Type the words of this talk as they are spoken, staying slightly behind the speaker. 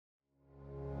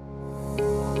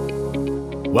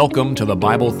Welcome to the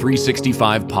Bible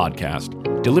 365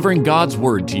 podcast, delivering God's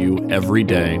Word to you every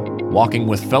day, walking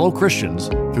with fellow Christians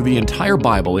through the entire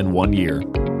Bible in 1 year.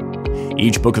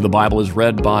 Each book of the Bible is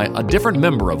read by a different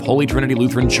member of Holy Trinity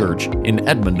Lutheran Church in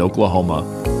Edmond, Oklahoma,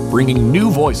 bringing new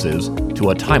voices to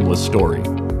a timeless story.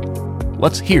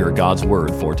 Let's hear God's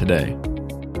Word for today.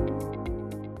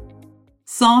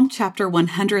 Psalm chapter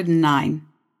 109.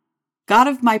 God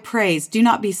of my praise, do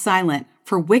not be silent,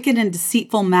 for wicked and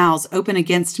deceitful mouths open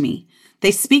against me.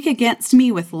 They speak against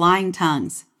me with lying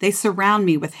tongues. They surround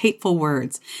me with hateful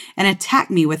words and attack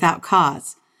me without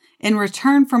cause. In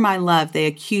return for my love, they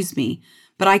accuse me,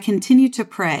 but I continue to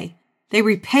pray. They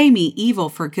repay me evil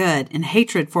for good and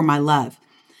hatred for my love.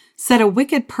 Set a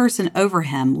wicked person over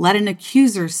him. Let an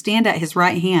accuser stand at his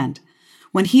right hand.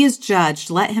 When he is judged,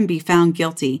 let him be found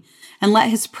guilty, and let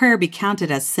his prayer be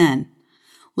counted as sin.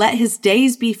 Let his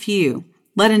days be few.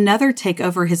 Let another take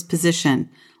over his position.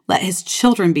 Let his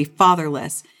children be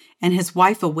fatherless, and his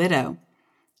wife a widow.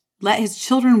 Let his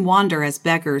children wander as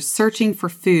beggars, searching for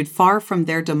food far from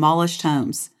their demolished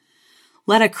homes.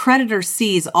 Let a creditor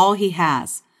seize all he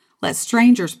has. Let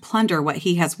strangers plunder what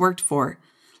he has worked for.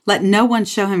 Let no one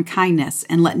show him kindness,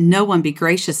 and let no one be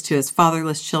gracious to his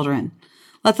fatherless children.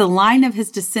 Let the line of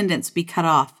his descendants be cut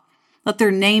off. Let their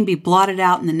name be blotted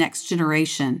out in the next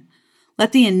generation.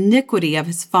 Let the iniquity of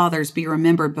his fathers be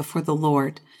remembered before the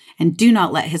Lord, and do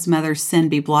not let his mother's sin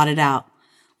be blotted out.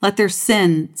 Let their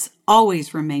sins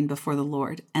always remain before the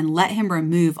Lord, and let him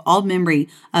remove all memory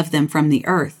of them from the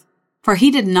earth. For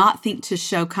he did not think to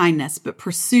show kindness, but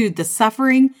pursued the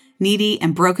suffering, needy,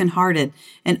 and brokenhearted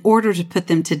in order to put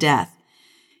them to death.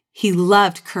 He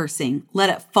loved cursing. Let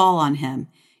it fall on him.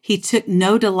 He took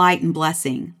no delight in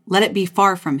blessing. Let it be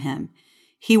far from him.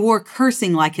 He wore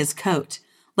cursing like his coat.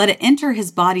 Let it enter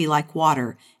his body like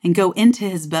water and go into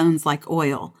his bones like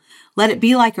oil. Let it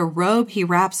be like a robe he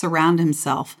wraps around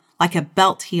himself, like a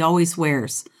belt he always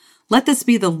wears. Let this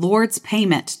be the Lord's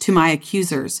payment to my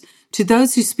accusers, to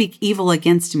those who speak evil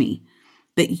against me.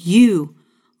 But you,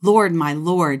 Lord, my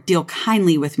Lord, deal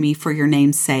kindly with me for your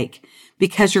name's sake.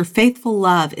 Because your faithful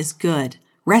love is good,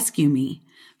 rescue me.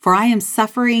 For I am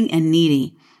suffering and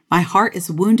needy. My heart is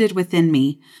wounded within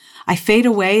me. I fade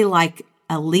away like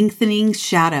a lengthening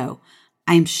shadow.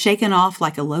 I am shaken off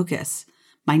like a locust.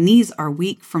 My knees are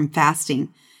weak from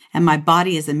fasting, and my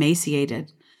body is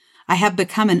emaciated. I have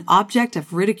become an object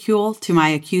of ridicule to my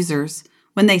accusers.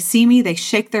 When they see me, they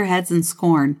shake their heads in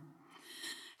scorn.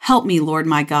 Help me, Lord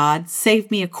my God. Save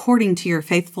me according to your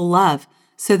faithful love,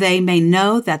 so they may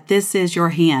know that this is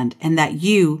your hand, and that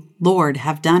you, Lord,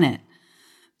 have done it.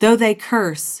 Though they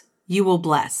curse, you will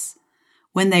bless.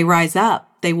 When they rise up,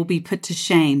 they will be put to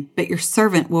shame, but your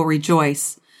servant will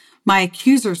rejoice. My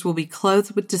accusers will be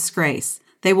clothed with disgrace.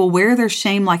 They will wear their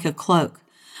shame like a cloak.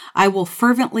 I will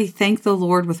fervently thank the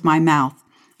Lord with my mouth.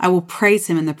 I will praise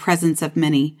him in the presence of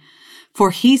many.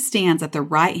 For he stands at the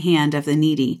right hand of the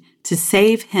needy to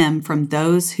save him from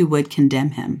those who would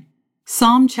condemn him.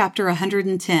 Psalm chapter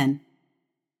 110.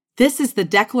 This is the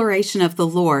declaration of the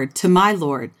Lord to my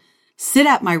Lord. Sit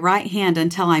at my right hand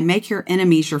until I make your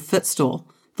enemies your footstool.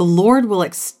 The Lord will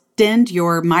extend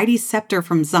your mighty scepter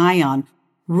from Zion.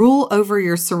 Rule over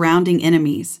your surrounding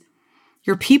enemies.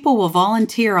 Your people will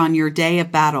volunteer on your day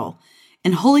of battle.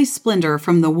 In holy splendor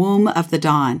from the womb of the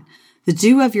dawn, the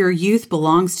dew of your youth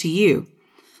belongs to you.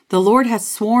 The Lord has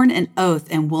sworn an oath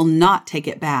and will not take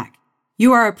it back.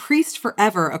 You are a priest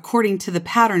forever according to the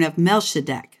pattern of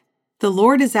Melchizedek. The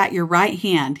Lord is at your right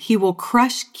hand. He will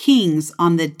crush kings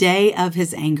on the day of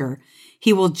his anger.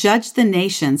 He will judge the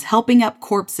nations, helping up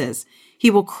corpses.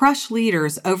 He will crush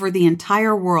leaders over the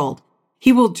entire world.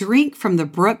 He will drink from the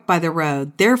brook by the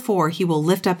road. Therefore, he will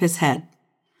lift up his head.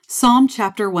 Psalm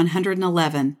chapter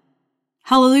 111.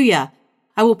 Hallelujah!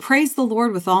 I will praise the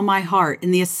Lord with all my heart in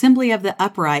the assembly of the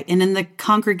upright and in the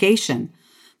congregation.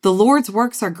 The Lord's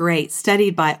works are great,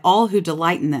 studied by all who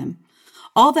delight in them.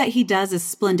 All that he does is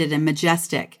splendid and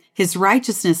majestic. His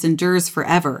righteousness endures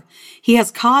forever. He has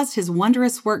caused his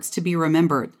wondrous works to be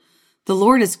remembered. The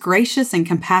Lord is gracious and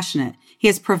compassionate. He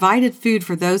has provided food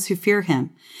for those who fear him.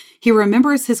 He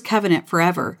remembers his covenant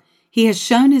forever. He has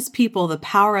shown his people the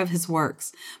power of his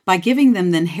works by giving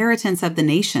them the inheritance of the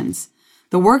nations.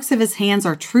 The works of his hands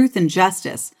are truth and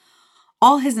justice.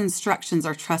 All his instructions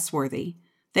are trustworthy.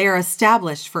 They are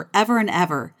established forever and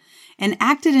ever, and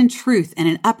acted in truth and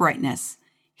in uprightness.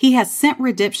 He has sent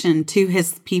redemption to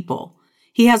his people.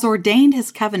 He has ordained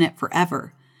his covenant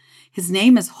forever. His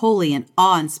name is holy and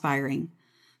awe-inspiring.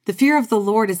 The fear of the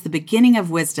Lord is the beginning of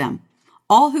wisdom.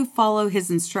 All who follow his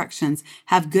instructions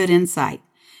have good insight.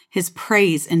 His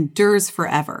praise endures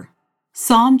forever.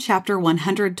 Psalm chapter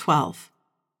 112.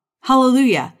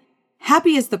 Hallelujah!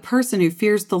 Happy is the person who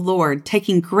fears the Lord,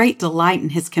 taking great delight in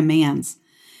his commands.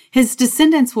 His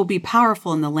descendants will be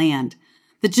powerful in the land.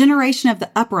 The generation of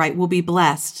the upright will be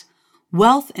blessed.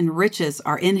 Wealth and riches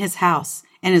are in his house,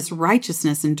 and his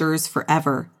righteousness endures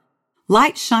forever.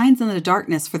 Light shines in the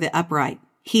darkness for the upright.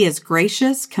 He is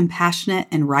gracious, compassionate,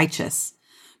 and righteous.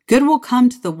 Good will come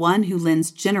to the one who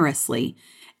lends generously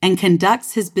and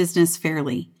conducts his business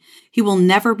fairly. He will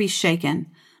never be shaken.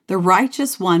 The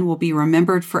righteous one will be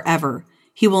remembered forever.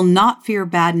 He will not fear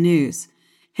bad news.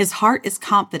 His heart is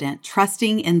confident,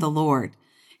 trusting in the Lord.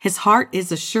 His heart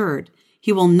is assured.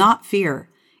 He will not fear.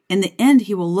 In the end,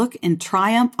 he will look in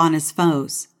triumph on his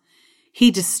foes. He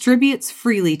distributes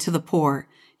freely to the poor.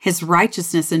 His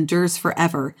righteousness endures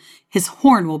forever. His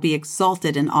horn will be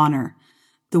exalted in honor.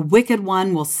 The wicked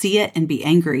one will see it and be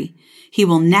angry. He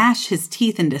will gnash his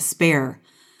teeth in despair.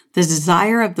 The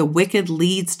desire of the wicked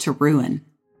leads to ruin.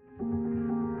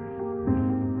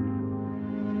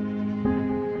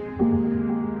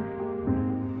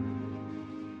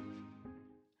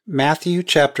 Matthew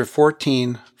chapter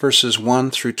 14, verses 1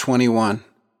 through 21.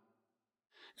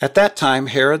 At that time,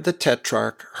 Herod the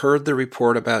Tetrarch heard the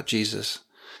report about Jesus.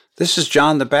 "This is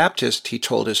John the Baptist," he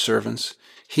told his servants.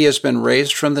 "He has been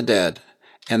raised from the dead,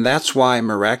 and that's why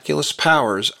miraculous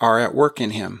powers are at work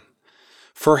in him."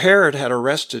 For Herod had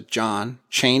arrested John,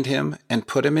 chained him, and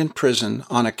put him in prison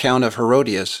on account of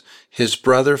Herodias, his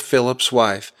brother Philip's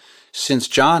wife, since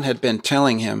John had been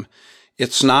telling him,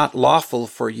 "It's not lawful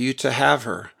for you to have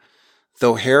her."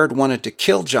 Though Herod wanted to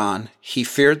kill John, he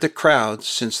feared the crowds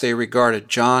since they regarded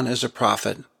John as a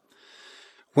prophet.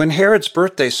 When Herod's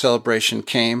birthday celebration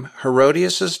came,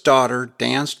 Herodias' daughter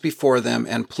danced before them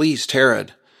and pleased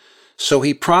Herod. So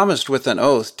he promised with an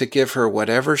oath to give her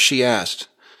whatever she asked.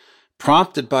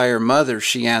 Prompted by her mother,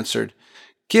 she answered,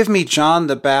 "Give me John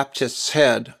the Baptist's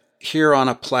head here on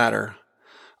a platter."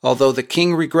 Although the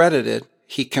king regretted it,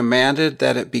 he commanded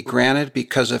that it be granted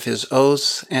because of his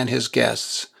oaths and his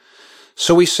guests.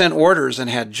 So he sent orders and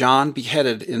had John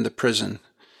beheaded in the prison.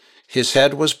 His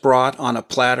head was brought on a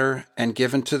platter and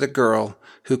given to the girl,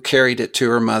 who carried it to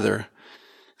her mother.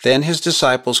 Then his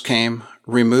disciples came,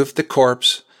 removed the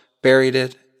corpse, buried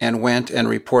it, and went and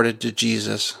reported to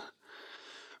Jesus.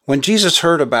 When Jesus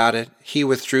heard about it, he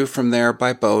withdrew from there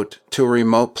by boat to a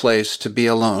remote place to be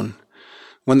alone.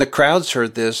 When the crowds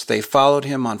heard this, they followed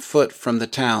him on foot from the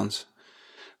towns.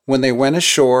 When they went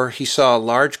ashore, he saw a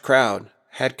large crowd,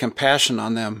 had compassion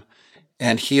on them,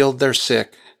 and healed their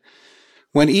sick.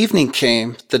 When evening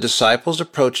came, the disciples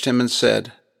approached him and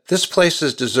said, "This place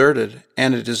is deserted,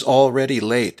 and it is already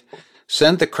late.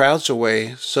 Send the crowds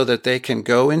away so that they can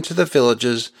go into the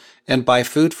villages and buy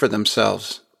food for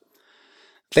themselves."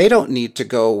 "They don't need to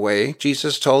go away,"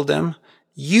 Jesus told them.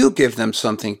 "You give them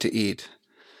something to eat."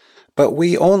 "But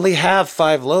we only have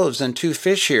 5 loaves and 2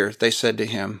 fish here," they said to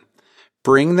him.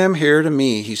 "Bring them here to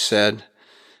me," he said.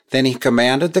 Then he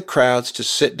commanded the crowds to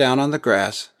sit down on the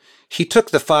grass. He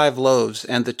took the 5 loaves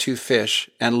and the 2 fish,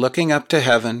 and looking up to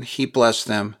heaven, he blessed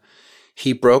them.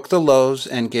 He broke the loaves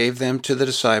and gave them to the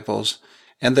disciples,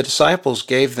 and the disciples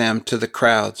gave them to the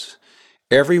crowds.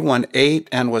 Everyone ate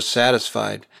and was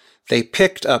satisfied. They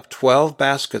picked up 12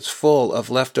 baskets full of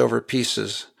leftover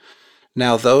pieces.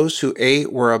 Now those who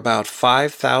ate were about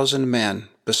 5,000 men,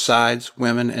 besides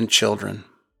women and children.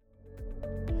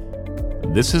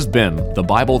 This has been the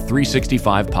Bible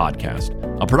 365 podcast,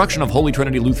 a production of Holy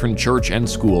Trinity Lutheran Church and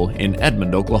School in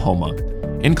Edmond, Oklahoma,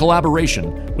 in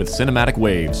collaboration with Cinematic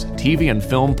Waves TV and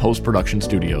Film Post-Production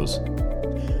Studios.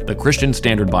 The Christian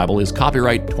Standard Bible is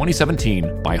copyright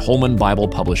 2017 by Holman Bible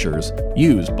Publishers,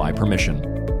 used by permission.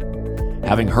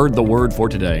 Having heard the word for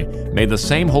today, may the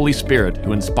same Holy Spirit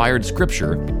who inspired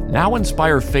Scripture now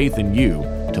inspire faith in you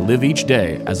to live each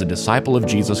day as a disciple of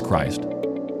Jesus Christ.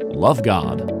 Love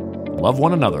God, love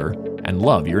one another, and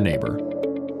love your neighbor.